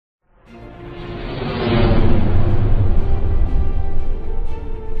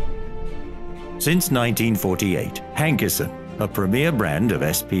Since 1948, Hankison, a premier brand of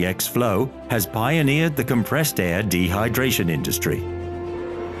SPX Flow, has pioneered the compressed air dehydration industry.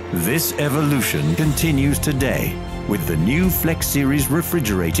 This evolution continues today with the new Flex Series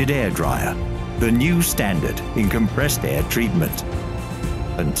refrigerated air dryer, the new standard in compressed air treatment.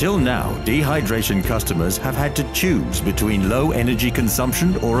 Until now, dehydration customers have had to choose between low energy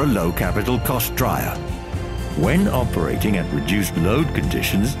consumption or a low capital cost dryer. When operating at reduced load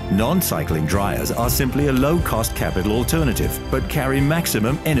conditions, non-cycling dryers are simply a low-cost capital alternative, but carry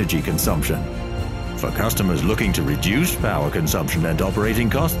maximum energy consumption. For customers looking to reduce power consumption and operating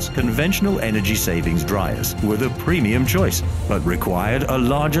costs, conventional energy savings dryers were the premium choice, but required a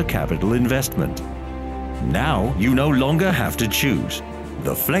larger capital investment. Now you no longer have to choose.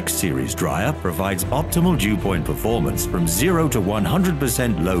 The Flex Series dryer provides optimal dew point performance from 0 to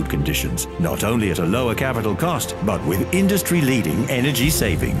 100% load conditions, not only at a lower capital cost, but with industry-leading energy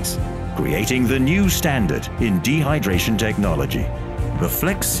savings, creating the new standard in dehydration technology. The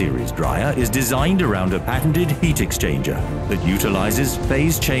Flex Series dryer is designed around a patented heat exchanger that utilizes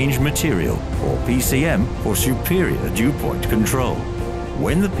phase change material, or PCM, for superior dew point control.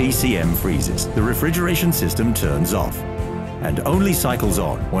 When the PCM freezes, the refrigeration system turns off and only cycles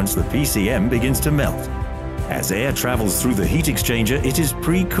on once the PCM begins to melt. As air travels through the heat exchanger, it is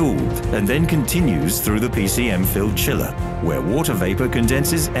pre-cooled and then continues through the PCM-filled chiller, where water vapor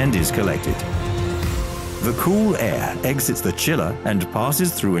condenses and is collected. The cool air exits the chiller and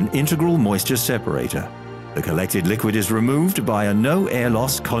passes through an integral moisture separator. The collected liquid is removed by a no air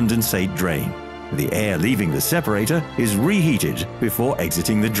loss condensate drain. The air leaving the separator is reheated before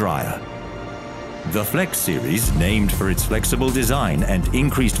exiting the dryer. The Flex Series, named for its flexible design and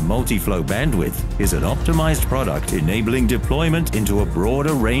increased multi-flow bandwidth, is an optimized product enabling deployment into a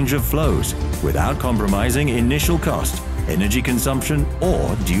broader range of flows without compromising initial cost, energy consumption,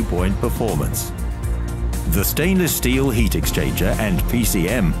 or dew point performance. The stainless steel heat exchanger and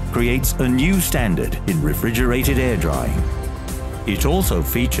PCM creates a new standard in refrigerated air drying. It also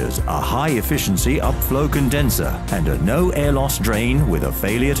features a high-efficiency upflow condenser and a no air loss drain with a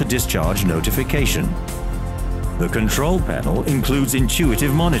failure to discharge notification. The control panel includes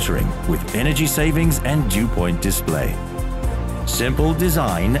intuitive monitoring with energy savings and dew point display. Simple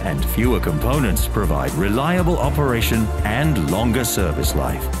design and fewer components provide reliable operation and longer service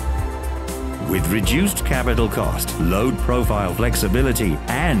life. With reduced capital cost, load profile flexibility,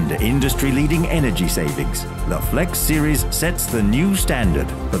 and industry-leading energy savings, the Flex Series sets the new standard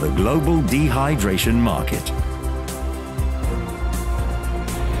for the global dehydration market.